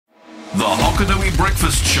The Hokanui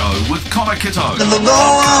Breakfast Show with Connor Kitto.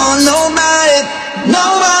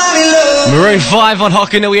 Maroon 5 on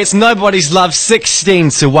Hokanui. It's Nobody's Love, 16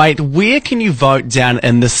 to 8. Where can you vote down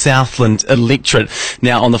in the Southland electorate?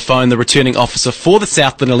 Now on the phone, the returning officer for the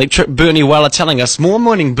Southland electorate, Bernie Weller, telling us more.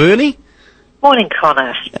 Morning, Bernie. Morning,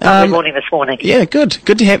 Connor. Good morning this morning. Yeah, good.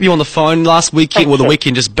 Good to have you on the phone. Last weekend, the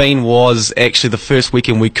weekend just been, was actually the first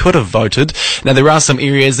weekend we could have voted. Now, there are some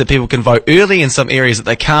areas that people can vote early and some areas that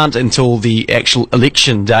they can't until the actual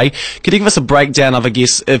election day. Could you give us a breakdown of, I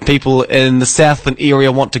guess, if people in the Southland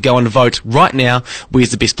area want to go and vote right now,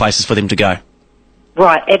 where's the best places for them to go?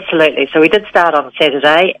 Right, absolutely. So we did start on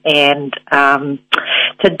Saturday, and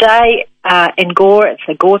today in Gore, it's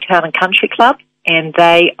the Gore Town and Country Club, and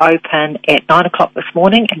they open at 9 o'clock this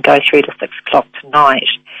morning and go through to 6 o'clock tonight.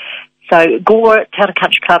 So Gore Town and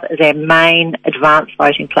Country Club is our main advanced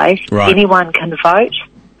voting place. Right. Anyone can vote.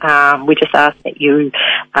 We just ask that you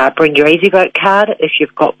bring your Easy Vote card if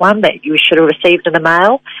you've got one that you should have received in the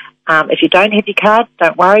mail. If you don't have your card,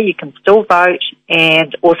 don't worry, you can still vote,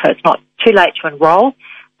 and also it's not too late to enrol.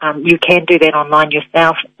 You can do that online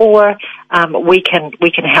yourself, or we can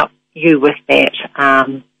help you with that.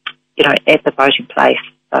 At the voting place.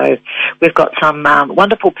 So we've got some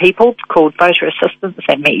wonderful people called voter assistants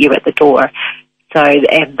that meet you at the door. So,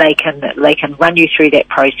 and they can run you through that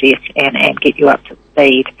process and get you up to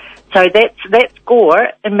speed. So that's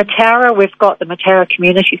Gore. In Mataura, we've got the Mataura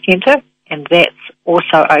Community Centre, and that's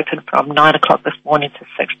also open from 9 o'clock this morning to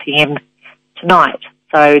 6 p.m. tonight.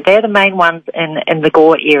 So they're the main ones in the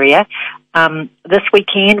Gore area. This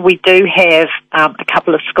weekend we do have a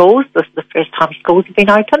couple of schools. This is the first time schools have been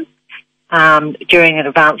open during an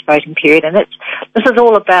advanced voting period, and this is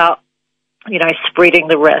all about spreading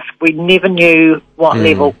the risk. We never knew what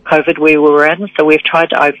level COVID we were in, so we've tried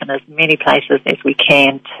to open as many places as we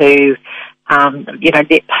can to let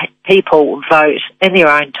people vote in their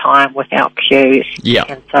own time without queues. Yeah.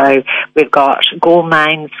 And so we've got Gore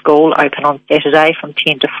Main School open on Saturday from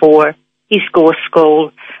 10 to 4, East Gore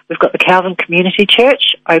School. We've got the Calvin Community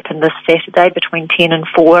Church open this Saturday between 10 and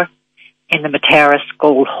 4, and the Mataura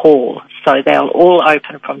School Hall. So they'll all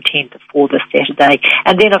open from 10 to 4 this Saturday.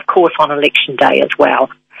 And then, of course, on election day as well.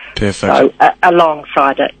 Perfect. So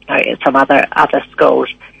alongside it, some other schools.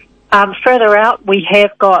 Further out, we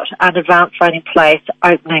have got an advanced voting place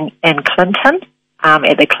opening in Clinton,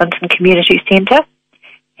 at the Clinton Community Centre.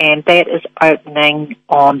 And that is opening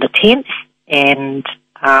on the 10th, and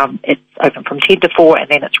it's open from 10 to 4, and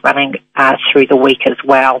then it's running through the week as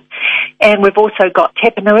well. And we've also got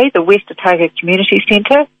Tapanui, the West Otago Community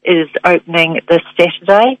Centre, is opening this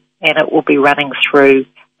Saturday, and it will be running through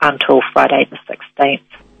until Friday the 16th.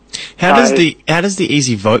 How does the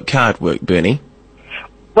Easy Vote card work, Bernie?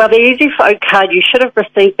 Well, the Easy Vote card, you should have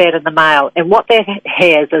received that in the mail, and what that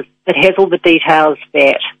has is it has all the details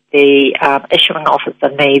that the issuing officer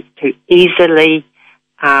needs to easily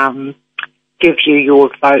give you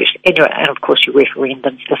your vote and of course your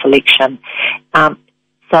referendum for this election.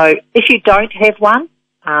 So if you don't have one,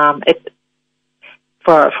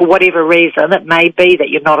 for whatever reason, it may be that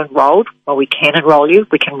you're not enrolled. Well, we can enrol you.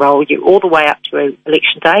 We can enrol you all the way up to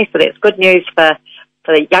election day. So that's good news for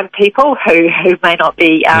the young people who may not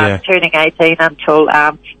be turning 18 until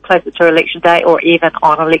closer to election day or even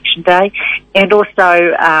on election day. And also,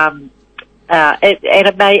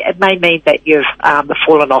 it may mean that you've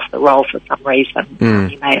fallen off the roll for some reason.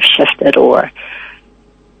 You may have shifted, or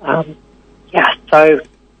so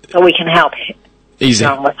we can help. Easy.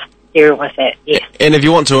 Dealing with that. Yes. And if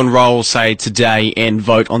you want to enrol, say today, and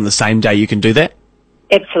vote on the same day, you can do that.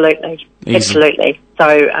 Absolutely. Easy. Absolutely.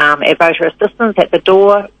 So our voter assistants at the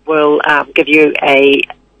door will give you an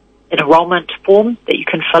enrolment form that you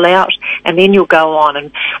can fill out, and then you'll go on, and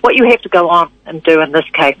what you have to go on and do in this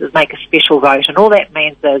case is make a special vote, and all that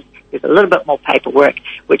means is there's a little bit more paperwork,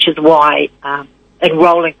 which is why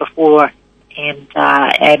enrolling before and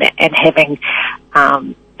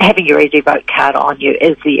having your Easy Vote card on you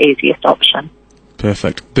is the easiest option.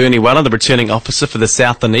 Perfect. Bernie Weller, the returning officer for the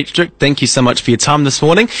Southland Electorate, thank you so much for your time this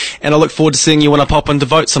morning, and I look forward to seeing you when I pop in to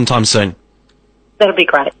vote sometime soon. That'll be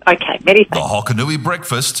great. Okay, many thanks. The Hokanui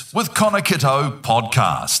Breakfast with Connor Kitto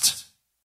podcast.